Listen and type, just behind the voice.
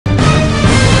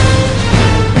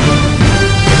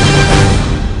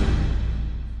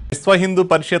విశ్వ హిందూ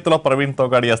పరిషత్తులో ప్రవీణ్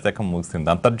తోగాడియా శకం ముగిసింది.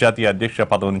 అంతర్జాతీయ అధ్యక్ష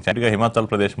పదవి నుంచి హిమాచల్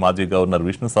ప్రదేశ్ మాజీ గవర్నర్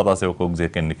విష్ణు సదాశివ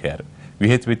కోక్జేకి ఎన్నికయ్యారు.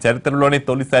 VHP చరిత్రలోనే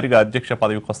తొలిసారిగా అధ్యక్ష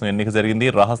పదవి కోసం ఎన్నిక జరిగింది.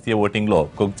 రహస్య ఓటింగ్ లో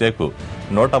కోక్జేకు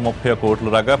 131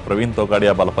 ఓట్లు రాగా ప్రవీణ్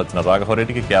తోగాడియా బలపరిచిన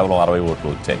రాఘవరెడ్డికి కేవలం 60 ఓట్లు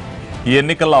వచ్చాయి. ఈ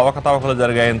ఎన్నికల్లో అవకతవకలు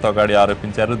జరిగాయని తోగాడియా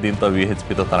ఆరోపించారు. దీంతో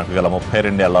VHPతో తనకు గల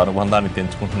 32 ఏళ్ల అనుబంధాన్ని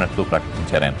తెంచుకుంటున్నట్లు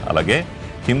ప్రకటించారు ఆయన. అలాగే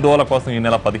హిందువుల కోసం ఈ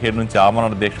నెల 17 నుంచి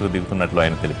ఆమరణ దీక్షకు దిగుతున్నట్లు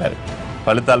ఆయన తెలిపారు.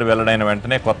 ఫలితాలు వెల్లడైన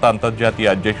వెంటనే కొత్త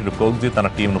అంతర్జాతీయ అధ్యక్షుడు కోక్జీ తన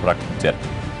టీంను ప్రకటించారు.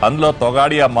 అందులో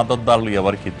తోగాడియా మద్దతుదారులు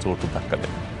ఎవరికి చోటు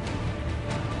దక్కలేదు.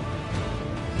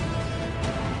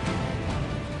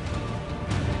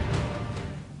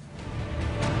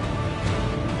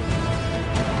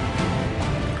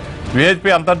 VHP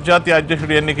అంతర్జాతీయ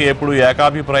అధ్యక్షుడి ఎన్నిక ఎప్పుడు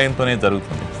ఏకాభిప్రాయంతోనే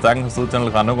జరుగుతుంది. సంఘ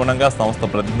సూచనలకు అనుగుణంగా సంస్థ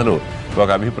ప్రతినిధులు ఒక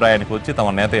అభిప్రాయానికి వచ్చి తమ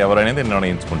నేత ఎవరనేది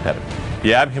నిర్ణయించుకుంటారు.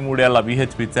 53 ఏళ్ల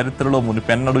VHP చరిత్రలో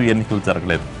మునిపెన్నడూ ఎన్నికలు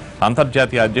జరగలేదు.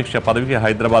 అంతర్జాతీయ అధ్యక్ష పదవికి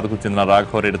హైదరాబాద్కు చెందిన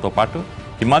రాఘవరెడ్డితో పాటు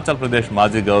హిమాచల్ ప్రదేశ్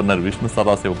మాజీ గవర్నర్ విష్ణు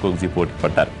సదాశివ కోక్జీ పోటీ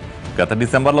పడ్డారు. గత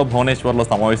డిసెంబర్లో భువనేశ్వర్లో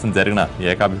సమావేశం జరిగిన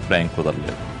ఏకాభిప్రాయం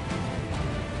కుదరలేదు.